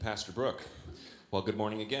Pastor Brooke. Well, good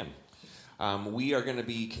morning again. We are going to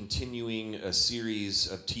be continuing a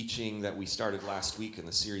series of teaching that we started last week, and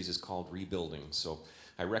the series is called Rebuilding. So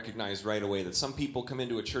I recognized right away that some people come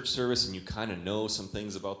into a church service and you kind of know some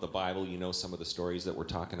things about the Bible, you know some of the stories that we're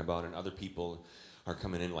talking about, and other people are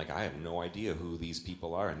coming in like, I have no idea who these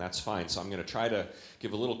people are, and that's fine. So I'm going to try to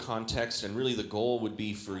give a little context, and really the goal would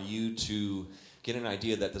be for you to get an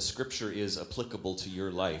idea that the scripture is applicable to your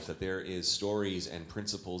life, that there is stories and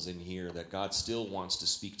principles in here that God still wants to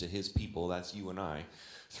speak to his people, that's you and I,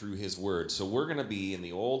 through his word. So we're going to be in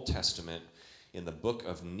the Old Testament in the book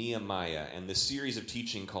of Nehemiah, and this series of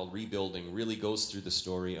teaching called Rebuilding really goes through the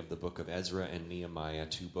story of the book of Ezra and Nehemiah,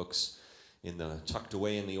 two books tucked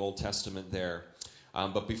away in the Old Testament there.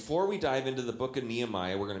 But before we dive into the book of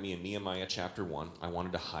Nehemiah, we're going to be in Nehemiah chapter 1. I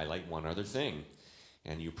wanted to highlight one other thing.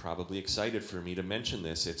 And you're probably excited for me to mention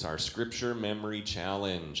this. It's our Scripture Memory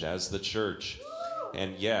Challenge as the church.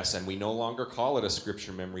 And yes, and we no longer call it a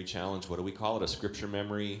Scripture Memory Challenge. What do we call it? A Scripture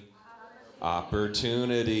Memory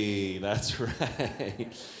Opportunity. That's right.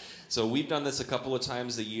 So we've done this a couple of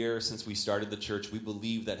times a year since we started the church. We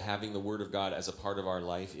believe that having the Word of God as a part of our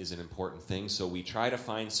life is an important thing. So we try to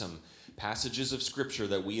find some passages of Scripture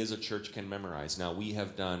that we as a church can memorize. Now, we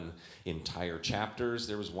have done entire chapters.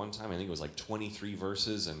 There was one time, I think it was like 23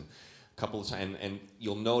 verses, and a couple of times, and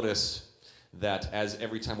you'll notice that as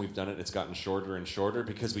every time we've done it, it's gotten shorter and shorter,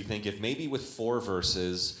 because we think if maybe with 4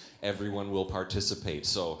 verses, everyone will participate.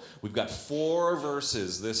 So we've got 4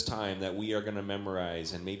 verses this time that we are going to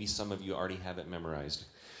memorize, and maybe some of you already have it memorized.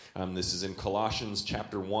 This is in Colossians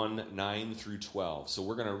chapter 1, 9 through 12. So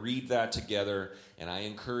we're going to read that together, and I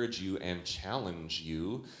encourage you and challenge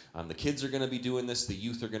you. The kids are going to be doing this, the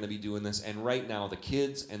youth are going to be doing this, and right now the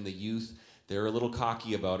kids and the youth, they're a little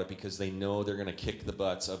cocky about it because they know they're going to kick the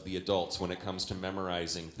butts of the adults when it comes to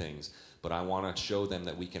memorizing things. But I want to show them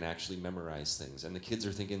that we can actually memorize things. And the kids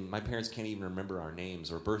are thinking, my parents can't even remember our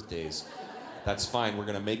names or birthdays. That's fine. We're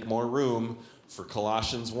going to make more room for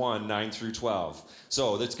Colossians 1, 9 through 12.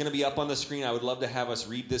 So that's going to be up on the screen. I would love to have us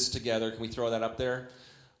read this together. Can we throw that up there?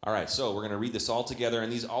 All right, so we're going to read this all together.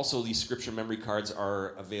 And these scripture memory cards are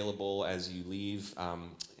available as you leave.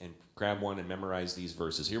 And grab one and memorize these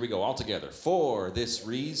verses. Here we go, all together. For this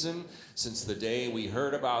reason, since the day we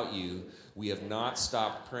heard about you, we have not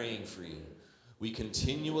stopped praying for you. We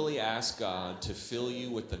continually ask God to fill you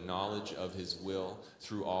with the knowledge of his will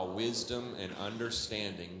through all wisdom and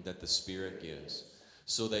understanding that the Spirit gives,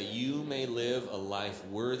 so that you may live a life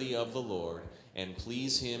worthy of the Lord and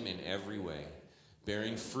please him in every way,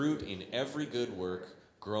 bearing fruit in every good work,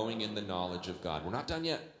 growing in the knowledge of God. We're not done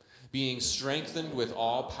yet. Being strengthened with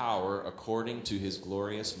all power according to his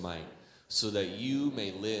glorious might, so that you may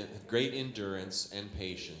live great endurance and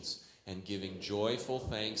patience, and giving joyful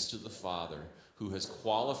thanks to the Father, who has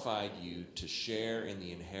qualified you to share in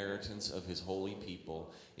the inheritance of his holy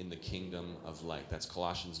people in the kingdom of light. That's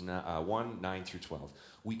Colossians 1, 9 through 12.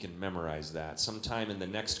 We can memorize that. Sometime in the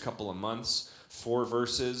next couple of months, 4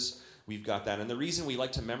 verses, we've got that. And the reason we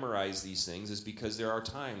like to memorize these things is because there are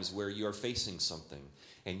times where you are facing something,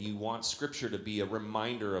 and you want Scripture to be a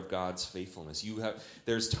reminder of God's faithfulness.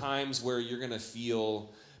 There's times where you're going to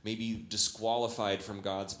feel maybe disqualified from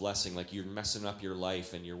God's blessing, like you're messing up your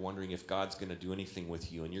life and you're wondering if God's going to do anything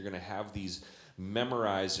with you, and you're going to have these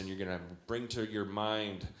memorized, and you're going to bring to your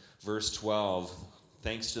mind verse 12,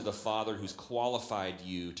 thanks to the Father who's qualified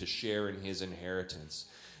you to share in his inheritance.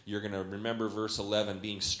 You're going to remember verse 11,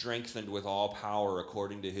 being strengthened with all power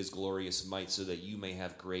according to his glorious might, so that you may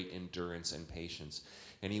have great endurance and patience.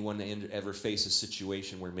 Anyone ever face a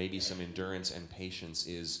situation where maybe some endurance and patience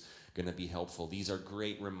is going to be helpful? These are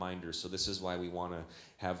great reminders. So this is why we want to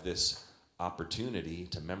have this opportunity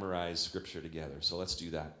to memorize Scripture together. So let's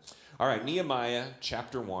do that. All right, Nehemiah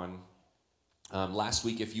chapter 1. Last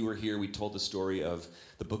week, if you were here, we told the story of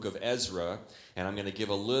the book of Ezra, and I'm going to give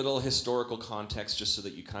a little historical context just so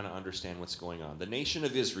that you kind of understand what's going on. The nation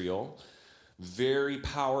of Israel, very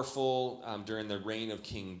powerful during the reign of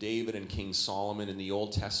King David and King Solomon in the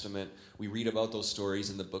Old Testament. We read about those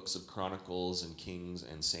stories in the books of Chronicles and Kings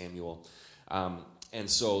and Samuel. And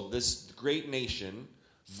so this great nation,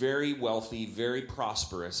 very wealthy, very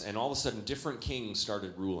prosperous, and all of a sudden different kings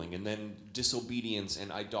started ruling, and then disobedience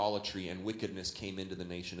and idolatry and wickedness came into the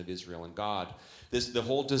nation of Israel. And the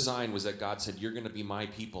whole design was that God said, you're going to be my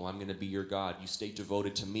people, I'm going to be your God, you stay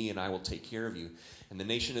devoted to me and I will take care of you. And the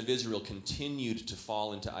nation of Israel continued to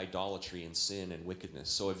fall into idolatry and sin and wickedness.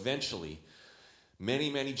 So eventually, many,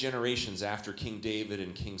 many generations after King David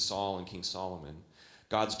and King Saul and King Solomon,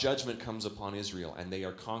 God's judgment comes upon Israel, and they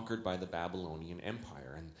are conquered by the Babylonian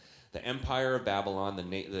Empire. And the empire of Babylon,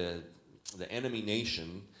 the the enemy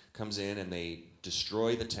nation comes in and they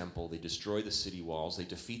destroy the temple, they destroy the city walls, they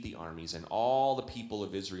defeat the armies, and all the people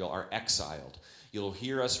of Israel are exiled. You'll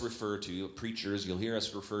hear us refer to, preachers, you'll hear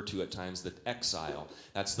us refer to at times the exile.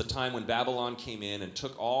 That's the time when Babylon came in and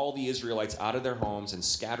took all the Israelites out of their homes and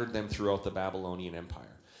scattered them throughout the Babylonian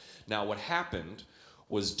Empire. Now, what happened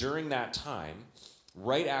was during that time,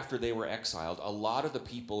 right after they were exiled, a lot of the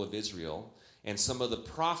people of Israel and some of the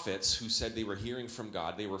prophets who said they were hearing from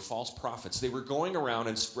God, they were false prophets, they were going around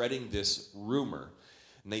and spreading this rumor.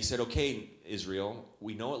 And they said, okay, Israel,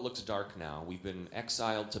 we know it looks dark now. We've been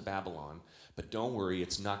exiled to Babylon, but don't worry,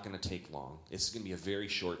 it's not going to take long. It's going to be a very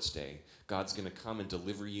short stay. God's going to come and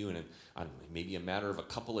deliver you in, I don't know, maybe a matter of a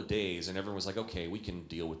couple of days. And everyone was like, okay, we can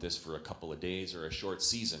deal with this for a couple of days or a short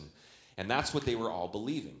season. And that's what they were all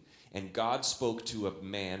believing. And God spoke to a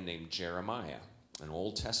man named Jeremiah, an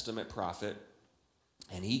Old Testament prophet.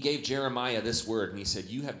 And he gave Jeremiah this word, and he said,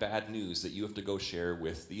 you have bad news that you have to go share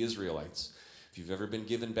with the Israelites. If you've ever been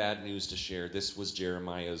given bad news to share, this was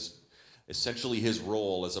Jeremiah's, essentially his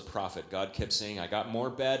role as a prophet. God kept saying, I got more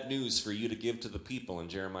bad news for you to give to the people. And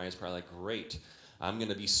Jeremiah's probably like, great, I'm going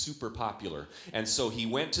to be super popular. And so he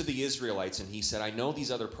went to the Israelites and he said, I know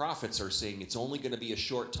these other prophets are saying it's only going to be a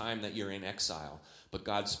short time that you're in exile, but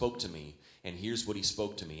God spoke to me, and here's what he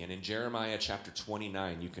spoke to me. And in Jeremiah chapter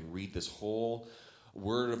 29, you can read this whole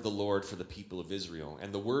word of the Lord for the people of Israel.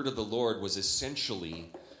 And the word of the Lord was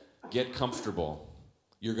essentially, get comfortable.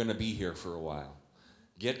 You're going to be here for a while.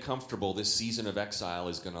 Get comfortable. This season of exile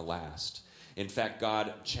is going to last. In fact,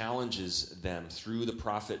 God challenges them through the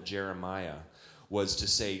prophet Jeremiah was to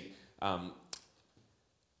say,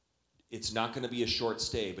 it's not going to be a short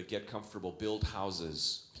stay, but get comfortable. Build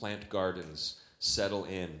houses, plant gardens, settle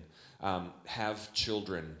in, have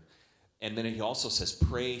children. And then he also says,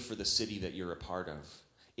 pray for the city that you're a part of.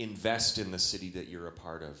 Invest in the city that you're a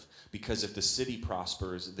part of. Because if the city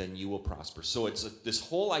prospers, then you will prosper. So it's this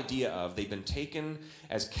whole idea of they've been taken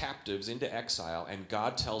as captives into exile, and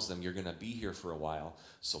God tells them, you're going to be here for a while,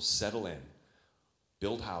 so settle in.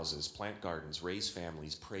 Build houses, plant gardens, raise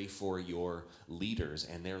families, pray for your leaders.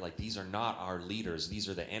 And they're like, these are not our leaders. These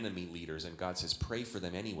are the enemy leaders. And God says, pray for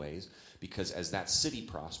them anyways, because as that city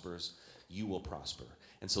prospers, you will prosper.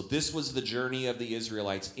 And so this was the journey of the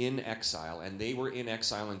Israelites in exile. And they were in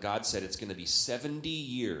exile, and God said it's going to be 70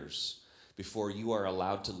 years before you are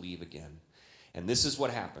allowed to leave again. And this is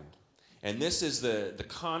what happened. And this is the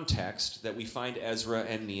context that we find Ezra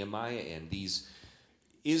and Nehemiah in. These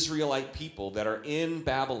Israelite people that are in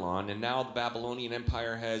Babylon, and now the Babylonian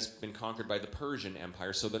Empire has been conquered by the Persian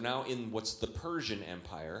Empire, so they're now in what's the Persian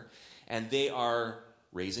Empire, and they are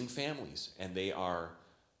raising families, and they are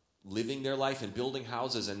living their life and building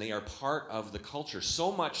houses, and they are part of the culture,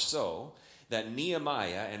 so much so that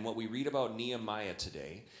Nehemiah, and what we read about Nehemiah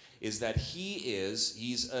today, is that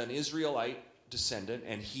he's an Israelite descendant,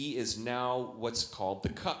 and he is now what's called the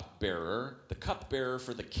cupbearer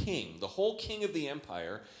for the king, the whole king of the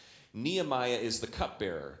empire. Nehemiah is the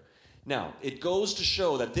cupbearer. Now, it goes to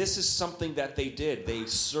show that this is something that they did. They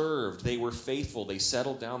served, they were faithful, they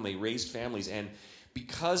settled down, they raised families, and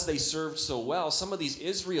because they served so well, some of these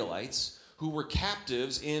Israelites who were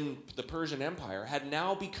captives in the Persian Empire had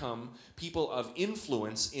now become people of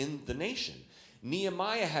influence in the nation.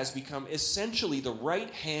 Nehemiah has become essentially the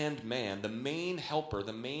right-hand man, the main helper,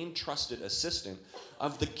 the main trusted assistant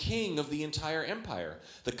of the king of the entire empire.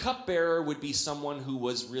 The cupbearer would be someone who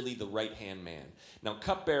was really the right-hand man. Now,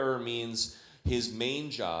 cupbearer means his main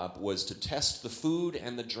job was to test the food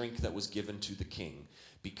and the drink that was given to the king,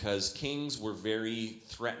 because kings were very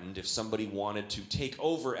threatened. If somebody wanted to take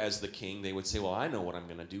over as the king, they would say, well, I know what I'm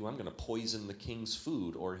going to do. I'm going to poison the king's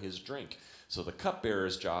food or his drink. So the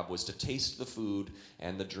cupbearer's job was to taste the food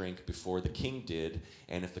and the drink before the king did.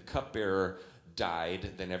 And if the cupbearer died,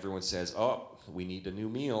 then everyone says, oh, we need a new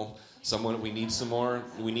meal. We need some more.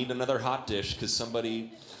 We need another hot dish because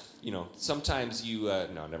somebody, sometimes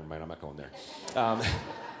no, never mind. I'm not going there.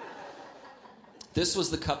 This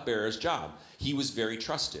was the cupbearer's job. He was very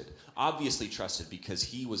trusted, obviously trusted, because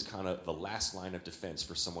he was kind of the last line of defense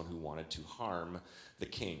for someone who wanted to harm the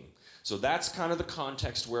king. So that's kind of the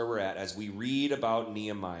context where we're at as we read about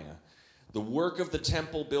Nehemiah. The work of the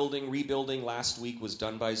temple rebuilding last week was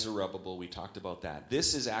done by Zerubbabel. We talked about that.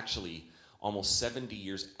 This is actually almost 70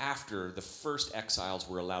 years after the first exiles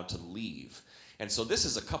were allowed to leave. And so this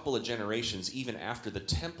is a couple of generations even after the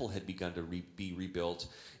temple had begun to be rebuilt.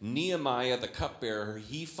 Nehemiah, the cupbearer,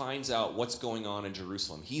 he finds out what's going on in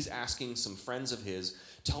Jerusalem. He's asking some friends of his,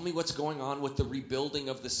 tell me what's going on with the rebuilding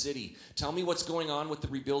of the city. Tell me what's going on with the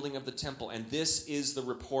rebuilding of the temple. And this is the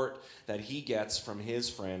report that he gets from his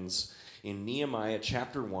friends in Nehemiah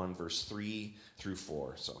chapter 1, verse 3 through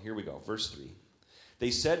 4. So here we go, verse 3.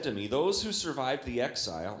 They said to me, "Those who survived the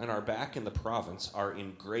exile and are back in the province are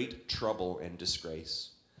in great trouble and disgrace.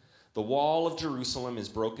 The wall of Jerusalem is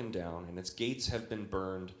broken down, and its gates have been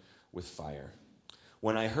burned with fire.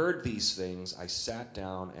 When I heard these things, I sat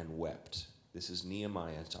down and wept." This is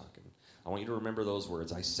Nehemiah talking. I want you to remember those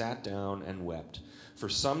words. I sat down and wept. For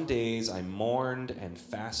some days I mourned and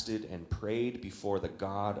fasted and prayed before the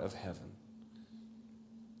God of heaven.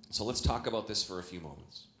 So let's talk about this for a few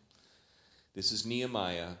moments. This is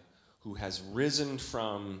Nehemiah, who has risen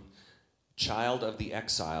from child of the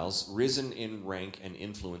exiles, risen in rank and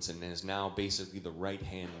influence, and is now basically the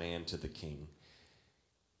right-hand man to the king.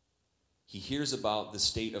 He hears about the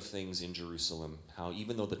state of things in Jerusalem, how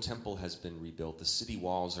even though the temple has been rebuilt, the city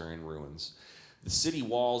walls are in ruins. The city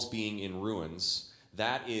walls being in ruins,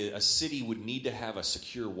 that is, a city would need to have a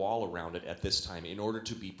secure wall around it at this time in order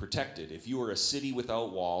to be protected. If you were a city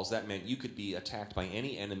without walls, that meant you could be attacked by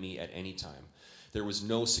any enemy at any time. There was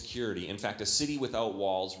no security. In fact, a city without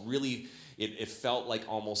walls really, it felt like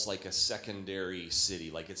almost like a secondary city.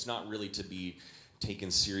 Like it's not really to be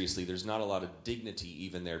taken seriously. There's not a lot of dignity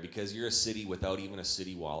even there because you're a city without even a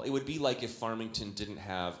city wall. It would be like if Farmington didn't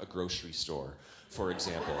have a grocery store, for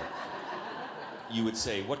example. You would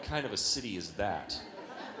say, what kind of a city is that?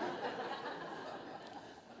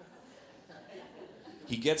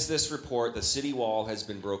 He gets this report, the city wall has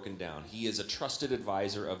been broken down. He is a trusted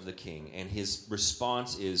advisor of the king, and his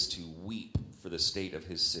response is to weep for the state of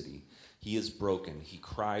his city. He is broken. He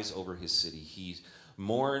cries over his city. He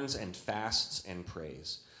mourns and fasts and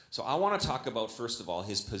prays. So I want to talk about, first of all,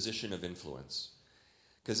 his position of influence.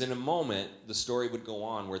 Because in a moment, the story would go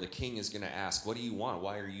on where the king is going to ask, what do you want?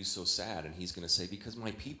 Why are you so sad? And he's going to say, because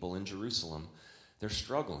my people in Jerusalem, they're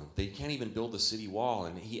struggling. They can't even build the city wall.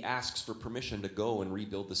 And he asks for permission to go and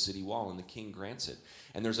rebuild the city wall, and the king grants it.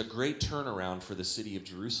 And there's a great turnaround for the city of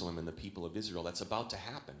Jerusalem and the people of Israel that's about to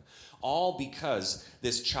happen. All because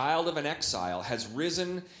this child of an exile has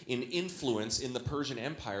risen in influence in the Persian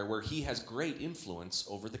Empire, where he has great influence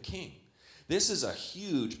over the king. This is a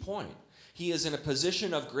huge point. He is in a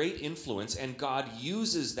position of great influence, and God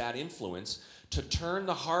uses that influence to turn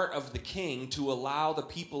the heart of the king to allow the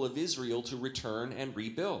people of Israel to return and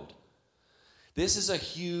rebuild. This is a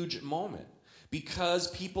huge moment because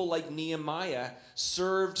people like Nehemiah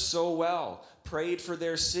served so well, prayed for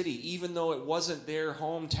their city, even though it wasn't their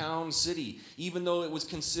hometown city, even though it was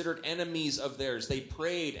considered enemies of theirs. They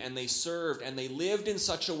prayed and they served and they lived in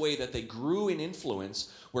such a way that they grew in influence,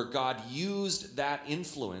 where God used that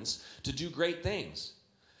influence to do great things.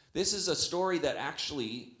 This is a story that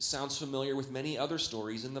actually sounds familiar with many other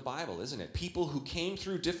stories in the Bible, isn't it? People who came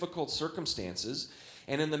through difficult circumstances,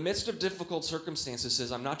 and in the midst of difficult circumstances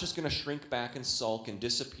says, I'm not just going to shrink back and sulk and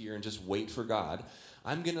disappear and just wait for God.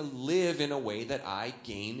 I'm going to live in a way that I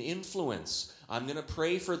gain influence. I'm going to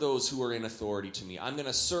pray for those who are in authority to me. I'm going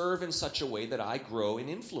to serve in such a way that I grow in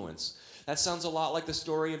influence. That sounds a lot like the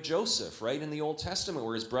story of Joseph, right, in the Old Testament,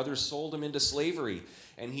 where his brothers sold him into slavery,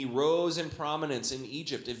 and he rose in prominence in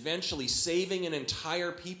Egypt, eventually saving an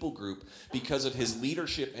entire people group because of his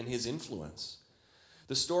leadership and his influence.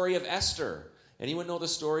 The story of Esther. Anyone know the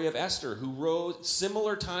story of Esther, who rose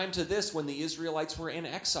similar time to this when the Israelites were in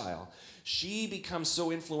exile? She becomes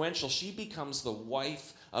so influential. She becomes the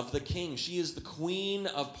wife of the king. She is the queen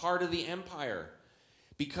of part of the empire.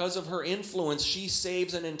 Because of her influence, she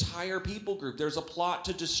saves an entire people group. There's a plot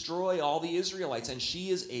to destroy all the Israelites, and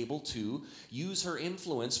she is able to use her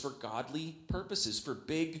influence for godly purposes, for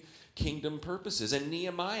big kingdom purposes. And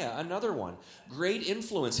Nehemiah, another one. Great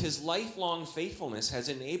influence. His lifelong faithfulness has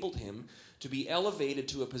enabled him to be elevated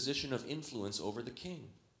to a position of influence over the king.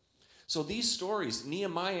 So these stories,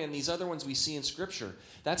 Nehemiah and these other ones we see in Scripture,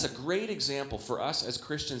 that's a great example for us as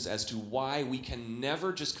Christians as to why we can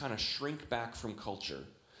never just kind of shrink back from culture,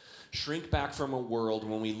 shrink back from a world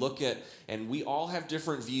when we look at, and we all have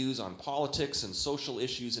different views on politics and social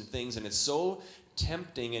issues and things, and it's so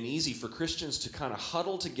tempting and easy for Christians to kind of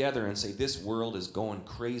huddle together and say, this world is going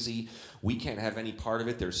crazy. We can't have any part of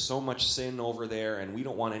it. There's so much sin over there, and we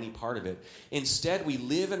don't want any part of it. Instead, we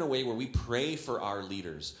live in a way where we pray for our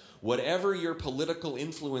leaders. Whatever your political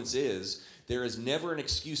influence is, there is never an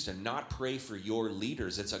excuse to not pray for your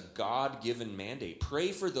leaders. It's a God-given mandate.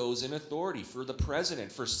 Pray for those in authority, for the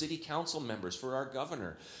president, for city council members, for our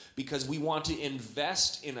governor, because we want to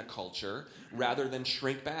invest in a culture rather than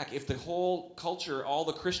shrink back. If the whole culture, all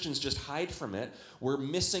the Christians just hide from it, we're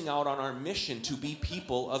missing out on our mission to be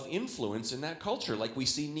people of influence in that culture, like we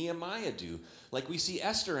see Nehemiah do, like we see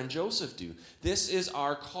Esther and Joseph do. This is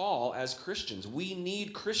our call as Christians. We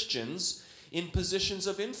need Christians in positions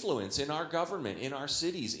of influence in our government, in our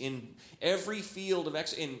cities, in every field of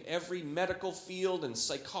in every medical field and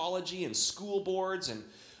psychology and school boards and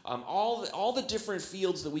all the different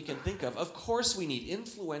fields that we can think of. Of course, we need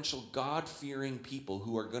influential, God-fearing people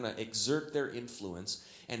who are going to exert their influence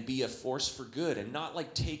and be a force for good, and not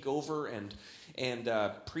like take over and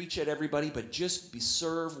preach at everybody, but just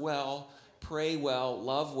serve well, pray well,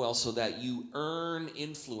 love well, so that you earn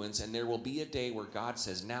influence, and there will be a day where God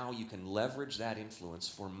says, now you can leverage that influence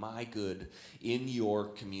for my good in your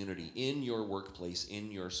community, in your workplace,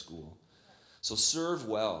 in your school. So serve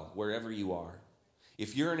well wherever you are.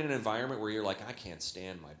 If you're in an environment where you're like, I can't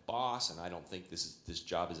stand my boss, and I don't think this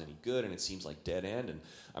job is any good, and it seems like dead end, and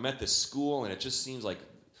I'm at this school, and it just seems like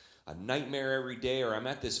a nightmare every day, or I'm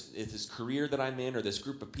at this career that I'm in, or this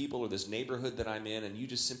group of people, or this neighborhood that I'm in, and you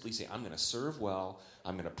just simply say, I'm going to serve well,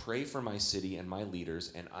 I'm going to pray for my city and my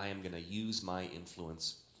leaders, and I am going to use my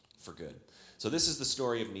influence for good. So this is the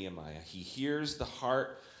story of Nehemiah. He hears the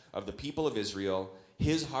heart of the people of Israel.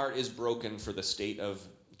 His heart is broken for the state of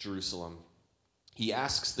Jerusalem. He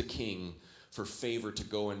asks the king for favor to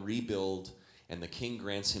go and rebuild, and the king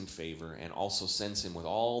grants him favor and also sends him with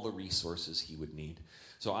all the resources he would need.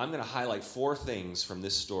 So I'm going to highlight 4 things from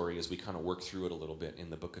this story as we kind of work through it a little bit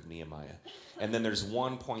in the book of Nehemiah. And then there's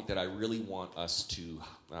one point that I really want us to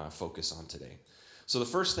focus on today. So the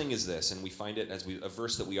first thing is this, and we find it as a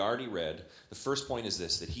verse that we already read. The first point is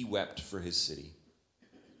this, that he wept for his city.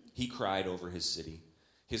 He cried over his city.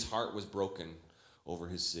 His heart was broken over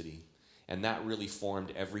his city. And that really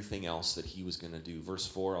formed everything else that he was going to do. Verse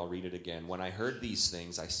 4, I'll read it again. When I heard these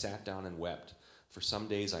things, I sat down and wept. For some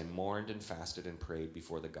days I mourned and fasted and prayed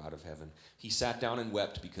before the God of heaven. He sat down and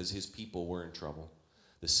wept because his people were in trouble.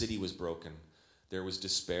 The city was broken. There was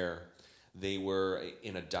despair. They were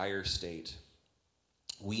in a dire state.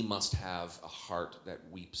 We must have a heart that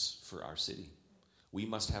weeps for our city. We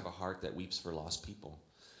must have a heart that weeps for lost people.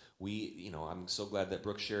 I'm so glad that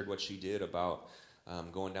Brooke shared what she did about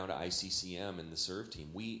going down to ICCM and the serve team.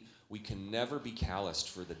 We can never be calloused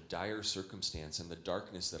for the dire circumstance and the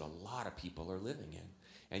darkness that a lot of people are living in.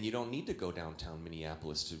 And you don't need to go downtown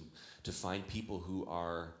Minneapolis to find people who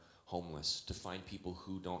are homeless, to find people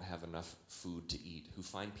who don't have enough food to eat, who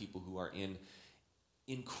find people who are in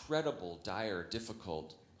incredible, dire,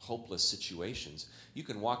 difficult, hopeless situations. You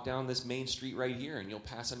can walk down this main street right here and you'll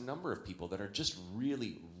pass a number of people that are just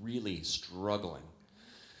really, really struggling.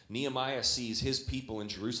 Nehemiah sees his people in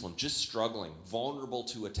Jerusalem just struggling, vulnerable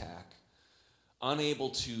to attack, unable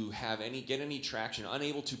to get any traction,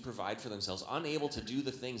 unable to provide for themselves, unable to do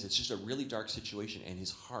the things. It's just a really dark situation, and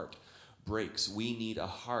his heart breaks. We need a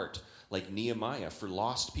heart like Nehemiah for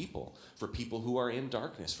lost people, for people who are in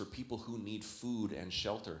darkness, for people who need food and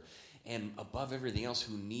shelter, and above everything else,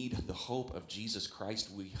 who need the hope of Jesus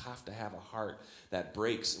Christ. We have to have a heart that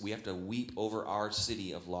breaks. We have to weep over our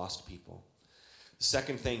city of lost people. The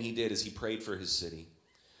second thing he did is he prayed for his city.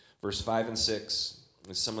 Verse 5 and 6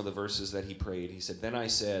 is some of the verses that he prayed. He said, Then I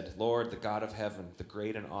said, Lord, the God of heaven, the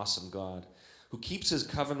great and awesome God, who keeps his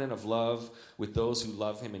covenant of love with those who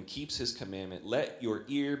love him and keeps his commandment, let your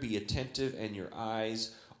ear be attentive and your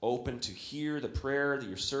eyes open to hear the prayer that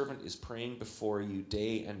your servant is praying before you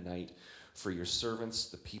day and night for your servants,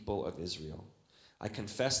 the people of Israel. I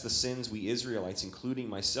confess the sins we Israelites, including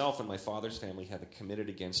myself and my father's family, have committed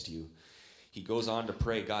against you. He goes on to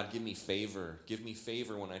pray, God, give me favor. Give me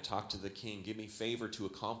favor when I talk to the king. Give me favor to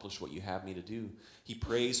accomplish what you have me to do. He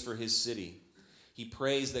prays for his city. He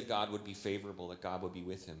prays that God would be favorable, that God would be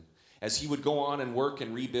with him. As he would go on and work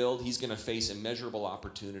and rebuild, he's going to face immeasurable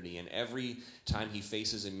opportunity. And every time he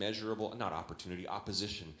faces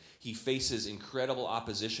opposition, he faces incredible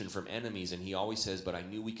opposition from enemies. And he always says, but I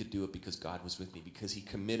knew we could do it because God was with me, because he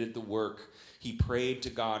committed the work. He prayed to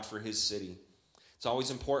God for his city. It's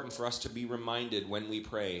always important for us to be reminded when we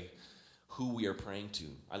pray who we are praying to.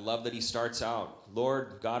 I love that he starts out,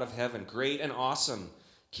 Lord, God of heaven, great and awesome,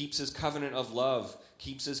 keeps his covenant of love,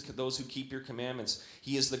 keeps those who keep your commandments.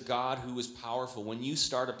 He is the God who is powerful. When you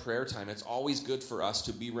start a prayer time, it's always good for us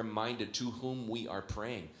to be reminded to whom we are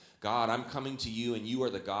praying. God, I'm coming to you, and you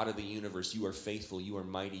are the God of the universe. You are faithful, you are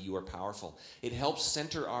mighty, you are powerful. It helps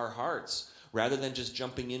center our hearts. Rather than just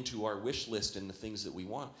jumping into our wish list and the things that we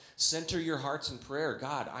want. Center your hearts in prayer.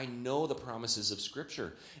 God, I know the promises of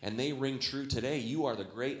Scripture, and they ring true today. You are the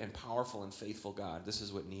great and powerful and faithful God. This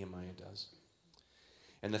is what Nehemiah does.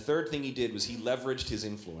 And the third thing he did was he leveraged his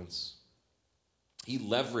influence. He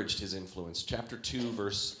leveraged his influence. Chapter 2,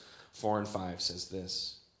 verse 4 and 5 says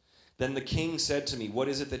this. Then the king said to me, what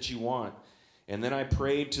is it that you want? And then I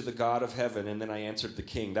prayed to the God of heaven, and then I answered the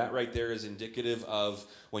king. That right there is indicative of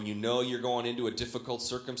when you know you're going into a difficult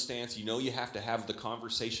circumstance, you know you have to have the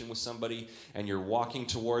conversation with somebody, and you're walking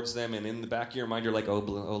towards them, and in the back of your mind you're like, oh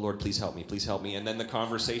Lord, please help me. And then the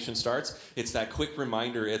conversation starts. It's that quick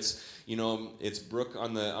reminder. It's, it's Brooke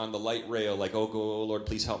on the light rail, like, oh Lord,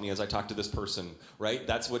 please help me as I talk to this person, right?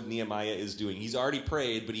 That's what Nehemiah is doing. He's already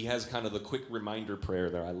prayed, but he has kind of the quick reminder prayer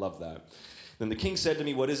there. I love that. Then the king said to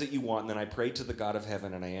me, what is it you want? And then I prayed to the God of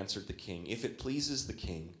heaven, and I answered the king, if it pleases the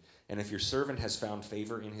king, and if your servant has found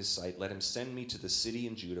favor in his sight, let him send me to the city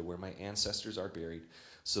in Judah where my ancestors are buried,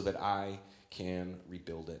 so that I can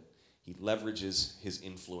rebuild it. He leverages his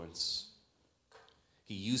influence.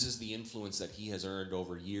 He uses the influence that he has earned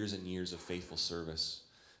over years and years of faithful service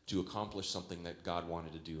to accomplish something that God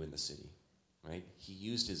wanted to do in the city, right? He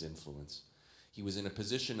used his influence. He was in a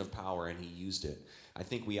position of power, and he used it. I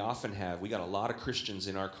think we got a lot of Christians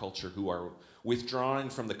in our culture who are withdrawing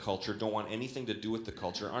from the culture, don't want anything to do with the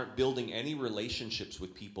culture, aren't building any relationships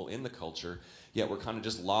with people in the culture, yet we're kind of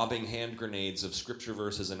just lobbing hand grenades of scripture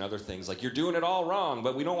verses and other things like, you're doing it all wrong,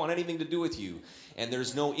 but we don't want anything to do with you. And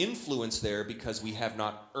there's no influence there because we have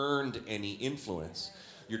not earned any influence.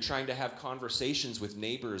 You're trying to have conversations with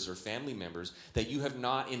neighbors or family members that you have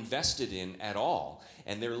not invested in at all.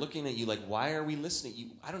 And they're looking at you like, why are we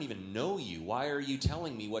listening? I don't even know you. Why are you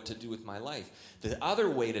telling me what to do with my life? The other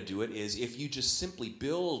way to do it is if you just simply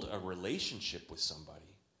build a relationship with somebody.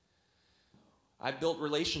 I've built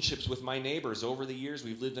relationships with my neighbors over the years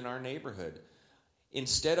we've lived in our neighborhood.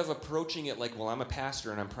 Instead of approaching it like, well, I'm a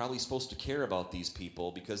pastor and I'm probably supposed to care about these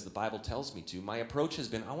people because the Bible tells me to, my approach has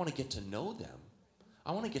been, I want to get to know them.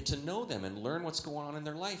 I want to get to know them and learn what's going on in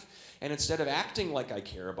their life. And instead of acting like I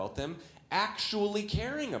care about them, actually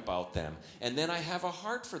caring about them. And then I have a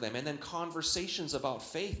heart for them. And then conversations about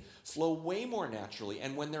faith flow way more naturally.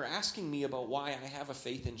 And when they're asking me about why I have a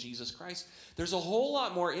faith in Jesus Christ, there's a whole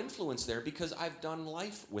lot more influence there because I've done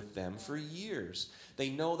life with them for years. They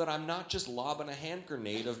know that I'm not just lobbing a hand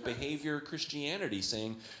grenade of behavior Christianity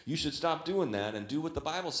saying, you should stop doing that and do what the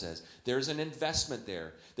Bible says. There's an investment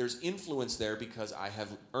there. There's influence there because I have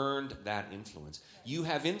earned that influence. You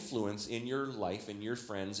have influence in your life, in your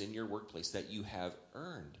friends, in your workplace that you have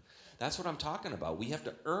earned. That's what I'm talking about. We have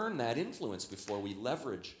to earn that influence before we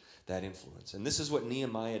leverage that influence. And this is what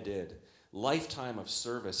Nehemiah did. Lifetime of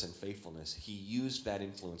service and faithfulness. He used that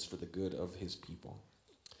influence for the good of his people.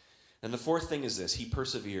 And the fourth thing is this. He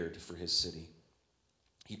persevered for his city.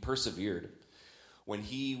 He persevered. When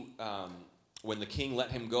the king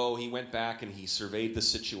let him go, he went back and he surveyed the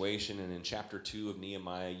situation. And in chapter 2 of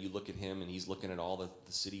Nehemiah, you look at him and he's looking at all the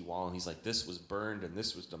city wall. And he's like, this was burned and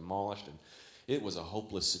this was demolished. And it was a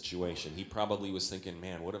hopeless situation. He probably was thinking,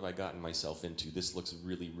 man, what have I gotten myself into? This looks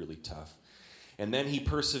really, really tough. And then he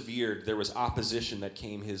persevered. There was opposition that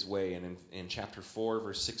came his way. And in chapter 4,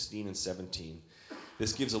 verse 16 and 17,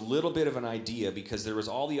 this gives a little bit of an idea because there was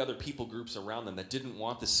all the other people groups around them that didn't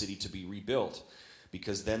want the city to be rebuilt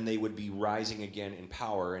because then they would be rising again in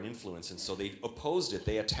power and influence. And so they opposed it.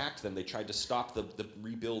 They attacked them. They tried to stop the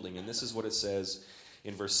rebuilding. And this is what it says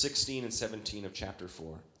in verse 16 and 17 of chapter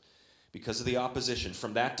 4. Because of the opposition,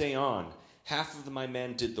 from that day on, half of my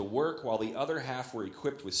men did the work while the other half were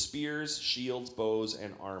equipped with spears, shields, bows,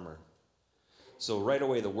 and armor. So right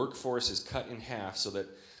away the workforce is cut in half so that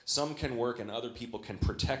some can work and other people can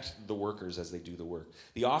protect the workers as they do the work.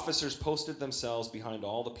 The officers posted themselves behind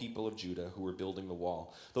all the people of Judah who were building the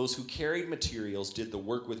wall. Those who carried materials did the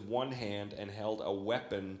work with one hand and held a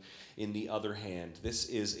weapon in the other hand. This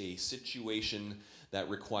is a situation that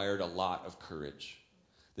required a lot of courage.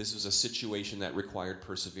 This was a situation that required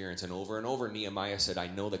perseverance. And over, Nehemiah said, I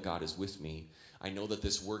know that God is with me. I know that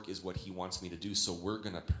this work is what he wants me to do, so we're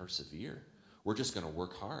going to persevere. We're just going to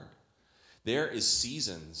work hard. There is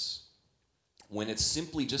seasons when it's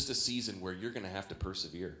simply just a season where you're going to have to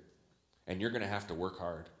persevere and you're going to have to work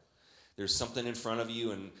hard. There's something in front of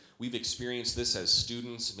you, and we've experienced this as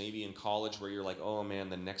students, maybe in college, where you're like, oh man,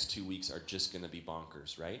 the next 2 weeks are just going to be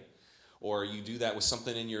bonkers, right? Or you do that with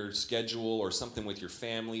something in your schedule or something with your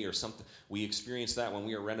family or something. We experienced that when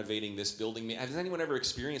we were renovating this building. Has anyone ever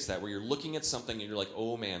experienced that where you're looking at something and you're like,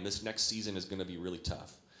 oh man, this next season is going to be really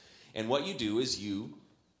tough? And what you do is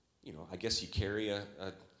I guess you carry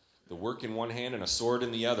the work in one hand and a sword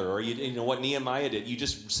in the other. Or you know what Nehemiah did, you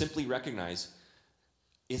just simply recognize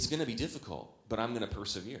it's going to be difficult, but I'm going to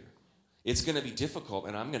persevere. It's going to be difficult,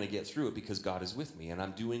 and I'm going to get through it because God is with me, and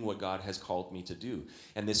I'm doing what God has called me to do.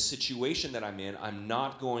 And this situation that I'm in, I'm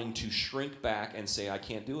not going to shrink back and say, I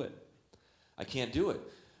can't do it. I can't do it.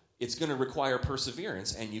 It's going to require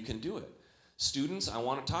perseverance, and you can do it. Students, I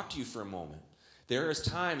want to talk to you for a moment. There is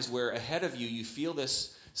times where ahead of you, you feel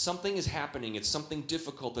this, something is happening. It's something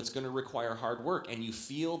difficult that's going to require hard work. And you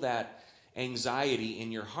feel that anxiety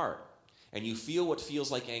in your heart. And you feel what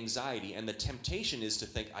feels like anxiety. And the temptation is to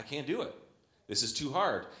think, I can't do it. This is too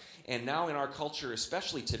hard. And now in our culture,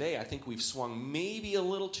 especially today, I think we've swung maybe a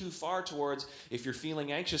little too far towards, if you're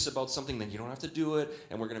feeling anxious about something, then you don't have to do it,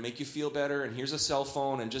 and we're going to make you feel better, and here's a cell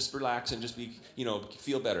phone, and just relax and just be,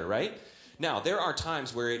 feel better, right? Now, there are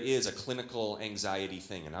times where it is a clinical anxiety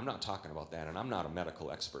thing, and I'm not talking about that, and I'm not a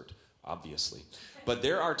medical expert, obviously. But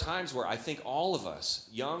there are times where I think all of us,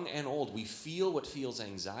 young and old, we feel what feels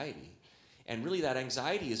anxiety. And really that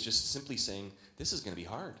anxiety is just simply saying, this is going to be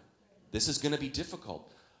hard. This is going to be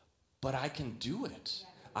difficult. But I can do it.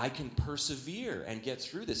 I can persevere and get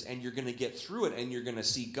through this. And you're going to get through it, and you're going to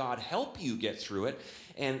see God help you get through it.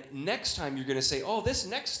 And next time you're going to say, oh, this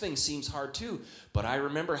next thing seems hard too. But I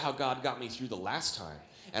remember how God got me through the last time.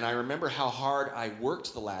 And I remember how hard I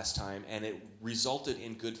worked the last time, and it resulted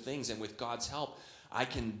in good things. And with God's help, I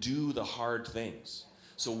can do the hard things.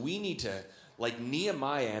 So we need to, like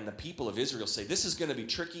Nehemiah and the people of Israel, say, this is going to be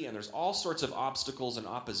tricky, and there's all sorts of obstacles and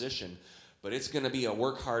opposition. But it's going to be a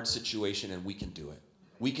work hard situation, and we can do it.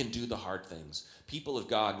 We can do the hard things. People of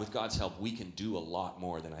God, with God's help, we can do a lot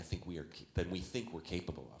more than we think we're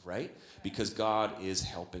capable of, right? Because God is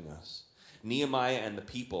helping us. Nehemiah and the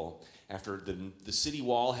people, after the city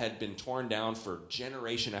wall had been torn down for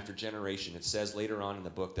generation after generation, it says later on in the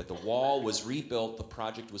book that the wall was rebuilt, the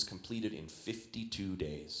project was completed in 52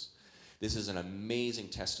 days. This is an amazing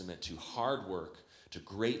testament to hard work, to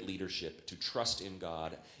great leadership, to trust in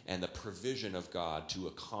God, and the provision of God to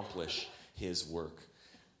accomplish his work.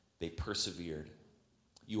 They persevered.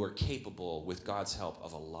 You are capable, with God's help,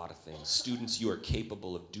 of a lot of things. Students, you are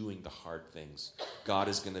capable of doing the hard things. God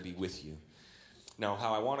is going to be with you. Now,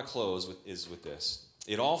 how I want to close is with this.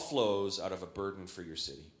 It all flows out of a burden for your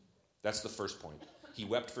city. That's the first point. He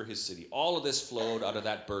wept for his city. All of this flowed out of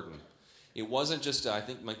that burden. It wasn't just, I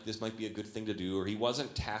think this might be a good thing to do, or he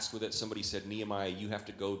wasn't tasked with it. Somebody said, Nehemiah, you have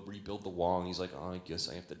to go rebuild the wall. And he's like, oh, I guess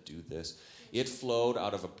I have to do this. It flowed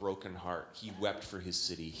out of a broken heart. He wept for his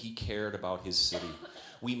city. He cared about his city.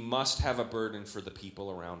 We must have a burden for the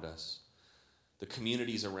people around us, the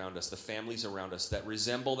communities around us, the families around us that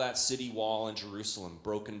resemble that city wall in Jerusalem,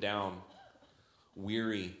 broken down,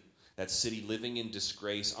 weary, that city living in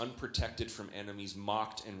disgrace, unprotected from enemies,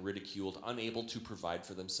 mocked and ridiculed, unable to provide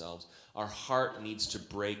for themselves. Our heart needs to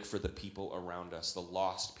break for the people around us, the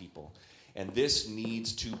lost people. And this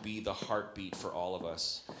needs to be the heartbeat for all of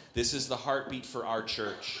us. This is the heartbeat for our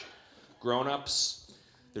church. Grown-ups,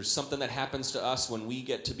 there's something that happens to us when we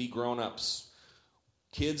get to be grown-ups.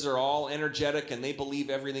 Kids are all energetic, and they believe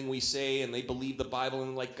everything we say, and they believe the Bible,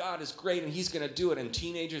 and like, God is great, and he's going to do it. And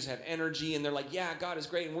teenagers have energy, and they're like, yeah, God is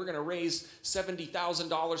great, and we're going to raise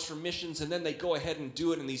 $70,000 for missions, and then they go ahead and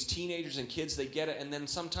do it, and these teenagers and kids, they get it. And then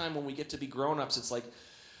sometime when we get to be grown-ups, it's like,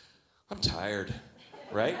 I'm tired,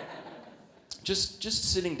 right? Just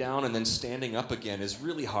sitting down and then standing up again is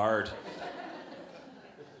really hard.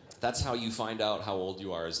 That's how you find out how old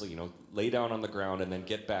you are, is, lay down on the ground and then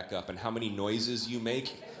get back up. And how many noises you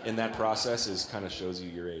make in that process kind of shows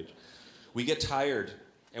you your age. We get tired,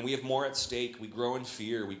 and we have more at stake. We grow in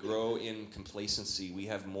fear. We grow in complacency. We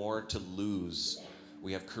have more to lose.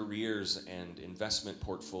 We have careers and investment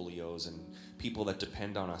portfolios and people that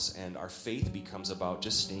depend on us. And our faith becomes about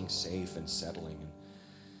just staying safe and settling.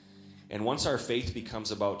 And once our faith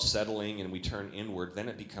becomes about settling and we turn inward, then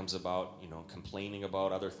it becomes about, complaining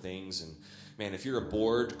about other things. And man, if you're a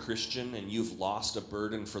bored Christian and you've lost a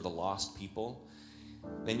burden for the lost people,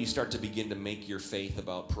 then you start to begin to make your faith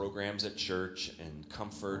about programs at church and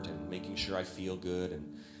comfort and making sure I feel good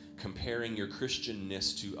and comparing your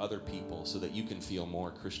Christianness to other people so that you can feel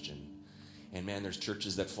more Christian. And man, there's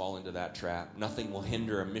churches that fall into that trap. Nothing will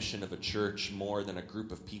hinder a mission of a church more than a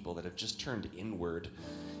group of people that have just turned inward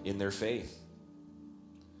in their faith.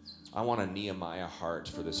 I want a Nehemiah heart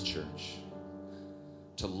for this church,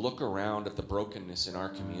 to look around at the brokenness in our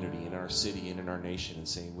community, in our city, and in our nation and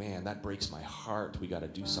say, man, that breaks my heart. We got to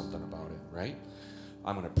do something about it, right?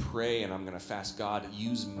 I'm going to pray and I'm going to fast. God,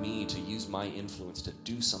 use me to use my influence to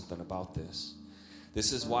do something about this.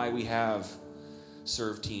 This is why we have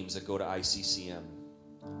serve teams that go to ICCM,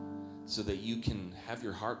 so that you can have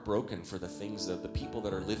your heart broken for the things that the people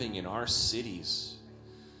that are living in our cities,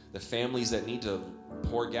 the families that need to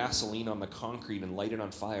pour gasoline on the concrete and light it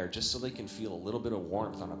on fire just so they can feel a little bit of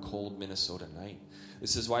warmth on a cold Minnesota night.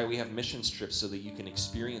 This is why we have mission trips, so that you can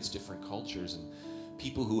experience different cultures and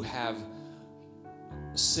people who have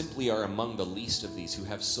simply are among the least of these, who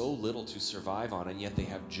have so little to survive on, and yet they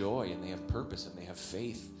have joy and they have purpose and they have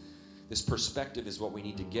faith. This perspective is what we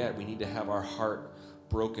need to get. We need to have our heart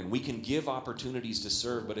broken. We can give opportunities to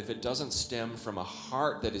serve, but if it doesn't stem from a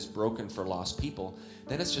heart that is broken for lost people,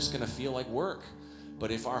 then it's just going to feel like work.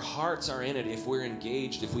 But if our hearts are in it, if we're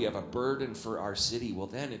engaged, if we have a burden for our city, well,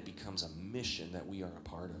 then it becomes a mission that we are a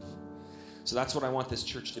part of. So that's what I want this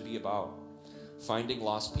church to be about. Finding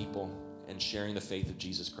lost people and sharing the faith of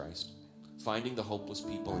Jesus Christ. Finding the hopeless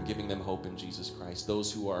people and giving them hope in Jesus Christ.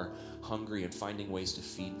 Those who are hungry and finding ways to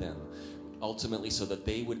feed them. Ultimately, so that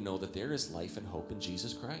they would know that there is life and hope in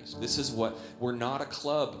Jesus Christ. This is what, we're not a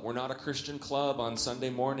club. We're not a Christian club on Sunday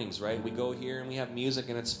mornings, right? We go here and we have music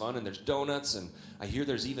and it's fun and there's donuts and I hear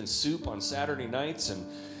there's even soup on Saturday nights, and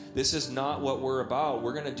this is not what we're about.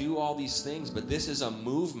 We're going to do all these things, but this is a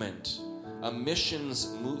movement, a missions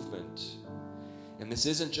movement. And this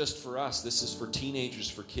isn't just for us. This is for teenagers,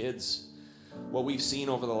 for kids. What we've seen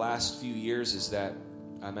over the last few years is that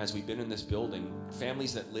as we've been in this building,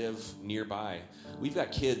 families that live nearby, we've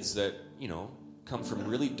got kids that, come from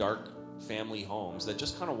really dark family homes that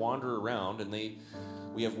just kind of wander around, and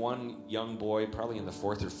we have one young boy, probably in the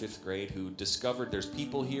 4th or 5th grade, who discovered there's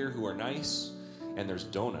people here who are nice, and there's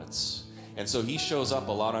donuts. And so he shows up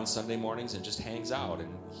a lot on Sunday mornings and just hangs out,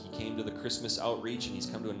 and he came to the Christmas outreach, and he's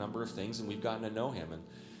come to a number of things, and we've gotten to know him. And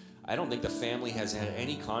I don't think the family has had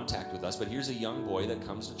any contact with us, but here's a young boy that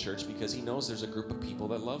comes to church because he knows there's a group of people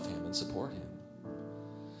that love him and support him.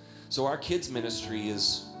 So our kids ministry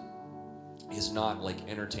is not like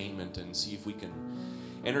entertainment and see if we can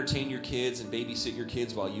entertain your kids and babysit your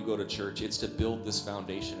kids while you go to church. It's to build this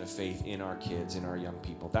foundation of faith in our kids, in our young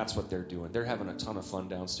people. That's what they're doing. They're having a ton of fun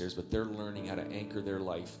downstairs, but they're learning how to anchor their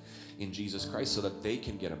life in Jesus Christ so that they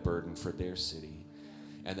can get a burden for their city.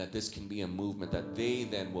 And that this can be a movement that they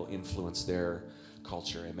then will influence their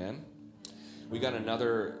culture. Amen? We got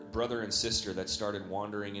another brother and sister that started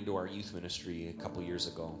wandering into our youth ministry a couple years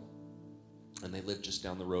ago. And they live just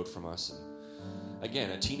down the road from us. And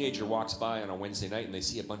again, a teenager walks by on a Wednesday night and they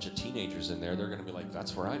see a bunch of teenagers in there. They're going to be like,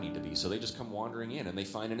 that's where I need to be. So they just come wandering in and they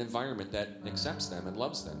find an environment that accepts them and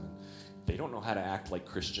loves them. They don't know how to act like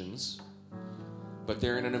Christians, but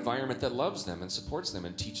they're in an environment that loves them and supports them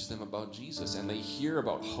and teaches them about Jesus. And they hear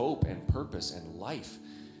about hope and purpose and life.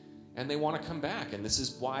 And they want to come back. And this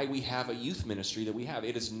is why we have a youth ministry that we have.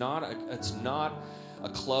 It's not a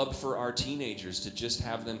club for our teenagers to just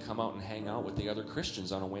have them come out and hang out with the other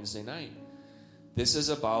Christians on a Wednesday night. This is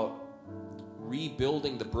about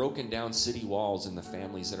rebuilding the broken down city walls in the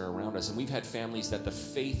families that are around us. And we've had families that the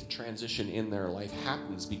faith transition in their life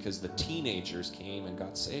happens because the teenagers came and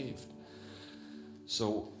got saved.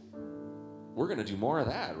 So we're going to do more of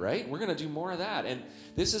that, right? We're going to do more of that. And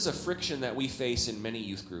this is a friction that we face in many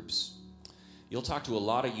youth groups. You'll talk to a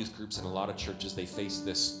lot of youth groups and a lot of churches, they face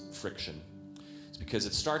this friction. It's because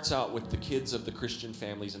it starts out with the kids of the Christian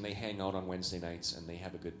families and they hang out on Wednesday nights and they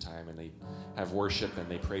have a good time and they have worship and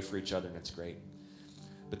they pray for each other and it's great.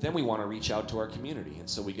 But then we want to reach out to our community. And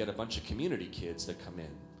so we get a bunch of community kids that come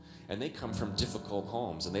in. And they come from difficult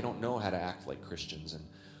homes and they don't know how to act like Christians. And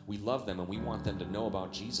we love them and we want them to know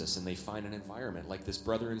about Jesus, and they find an environment like this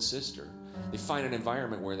brother and sister. They find an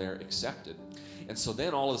environment where they're accepted. And so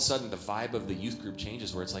then all of a sudden the vibe of the youth group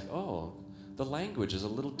changes where it's like, oh, the language is a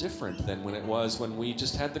little different than when it was when we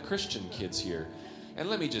just had the Christian kids here. And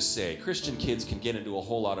let me just say, Christian kids can get into a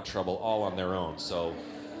whole lot of trouble all on their own. So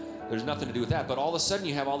there's nothing to do with that. But all of a sudden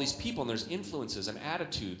you have all these people and there's influences and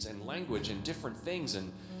attitudes and language and different things,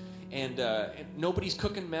 and nobody's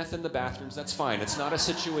cooking meth in the bathrooms. That's fine. It's not a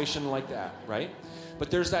situation like that, right? But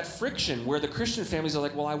there's that friction where the Christian families are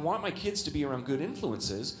like, well, I want my kids to be around good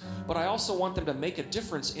influences, but I also want them to make a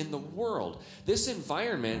difference in the world. This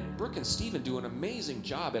environment, Brooke and Stephen do an amazing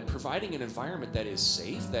job at providing an environment that is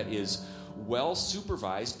safe, that is well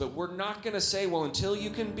supervised, but we're not going to say, well, until you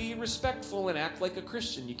can be respectful and act like a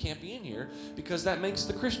Christian, you can't be in here, because that makes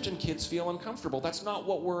the Christian kids feel uncomfortable. That's not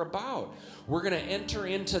what we're about. We're going to enter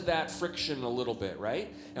into that friction a little bit,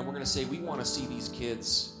 right? And we're going to say, we want to see these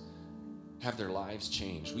kids have their lives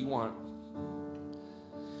changed.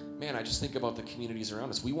 I just think about the communities around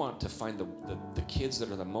us. We want to find the kids that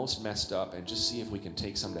are the most messed up and just see if we can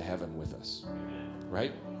take some to heaven with us,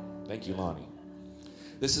 right? Thank you, Lonnie.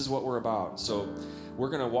 This is what we're about. So we're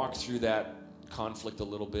going to walk through that conflict a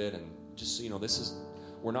little bit, and just so you know,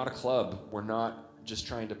 we're not a club. We're not just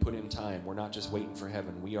trying to put in time. We're not just waiting for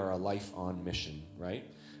heaven. We are a life on mission, right?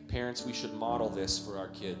 Parents, we should model this for our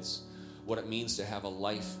kids. What it means to have a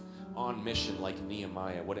life on mission like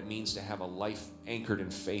Nehemiah. What it means to have a life anchored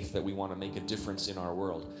in faith, that we want to make a difference in our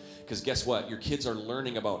world. Because guess what? Your kids are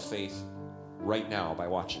learning about faith right now by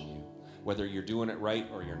watching you. Whether you're doing it right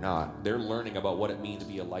or you're not, they're learning about what it means to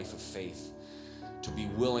be a life of faith. to be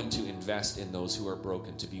willing to invest in those who are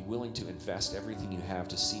broken, to be willing to invest everything you have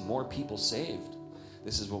to see more people saved.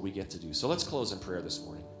 This is what we get to do. So let's close in prayer this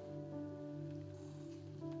morning.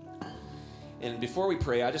 And before we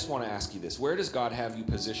pray, I just want to ask you this. Where does God have you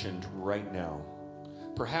positioned right now?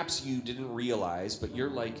 Perhaps you didn't realize, but you're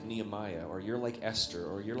like Nehemiah, or you're like Esther,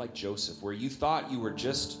 or you're like Joseph, where you thought you were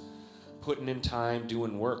just putting in time,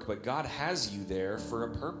 doing work, but God has you there for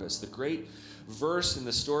a purpose. The great verse in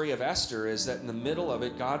the story of Esther is that in the middle of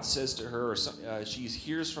it, God says to her, she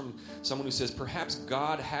hears from someone who says, perhaps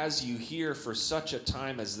God has you here for such a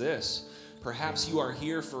time as this. Perhaps you are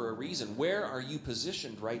here for a reason. Where are you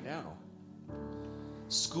positioned right now?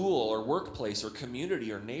 School or workplace or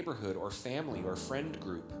community or neighborhood or family or friend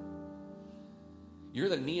group. You're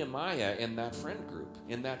the Nehemiah in that friend group,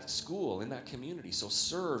 in that school, in that community. So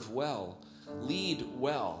serve well, lead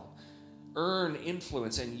well, earn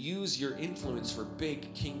influence, and use your influence for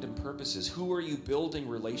big kingdom purposes. Who are you building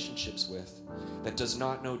relationships with that does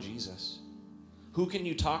not know Jesus? Who can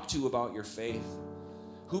you talk to about your faith?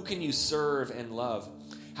 Who can you serve and love?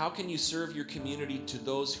 How can you serve your community to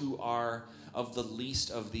those who are of the least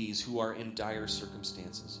of these, who are in dire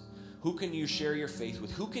circumstances? Who can you share your faith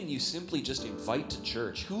with? Who can you simply just invite to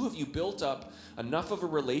church? Who have you built up enough of a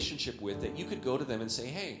relationship with that you could go to them and say,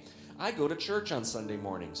 hey, I go to church on Sunday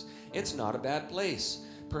mornings. It's not a bad place.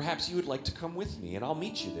 Perhaps you would like to come with me and I'll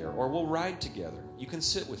meet you there, or we'll ride together. You can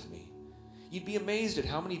sit with me. You'd be amazed at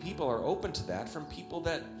how many people are open to that from people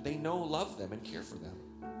that they know love them and care for them.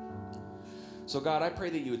 So God, I pray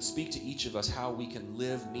that you would speak to each of us how we can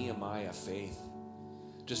live Nehemiah faith.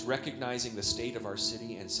 Just recognizing the state of our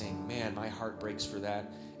city and saying, man, my heart breaks for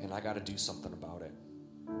that, and I got to do something about it.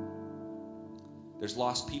 There's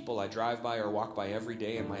lost people I drive by or walk by every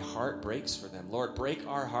day, and my heart breaks for them. Lord, break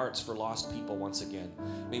our hearts for lost people once again.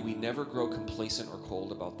 May we never grow complacent or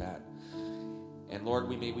cold about that. And Lord,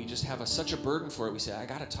 may we just have such a burden for it. We say, I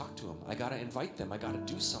got to talk to them. I got to invite them. I got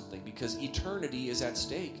to do something, because eternity is at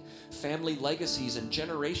stake. Family legacies and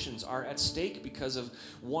generations are at stake because of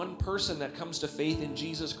one person that comes to faith in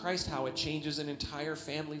Jesus Christ, how it changes an entire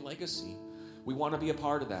family legacy. We want to be a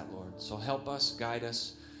part of that, Lord. So help us, guide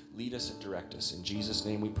us, lead us, and direct us. In Jesus'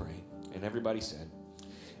 name we pray. And everybody said,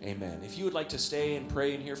 amen. If you would like to stay and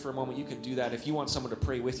pray in here for a moment, you can do that. If you want someone to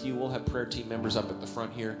pray with you, we'll have prayer team members up at the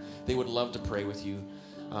front here. They would love to pray with you.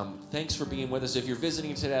 Thanks for being with us. If you're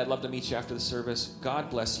visiting today, I'd love to meet you after the service. God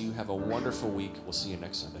bless you. Have a wonderful week. We'll see you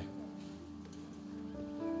next Sunday.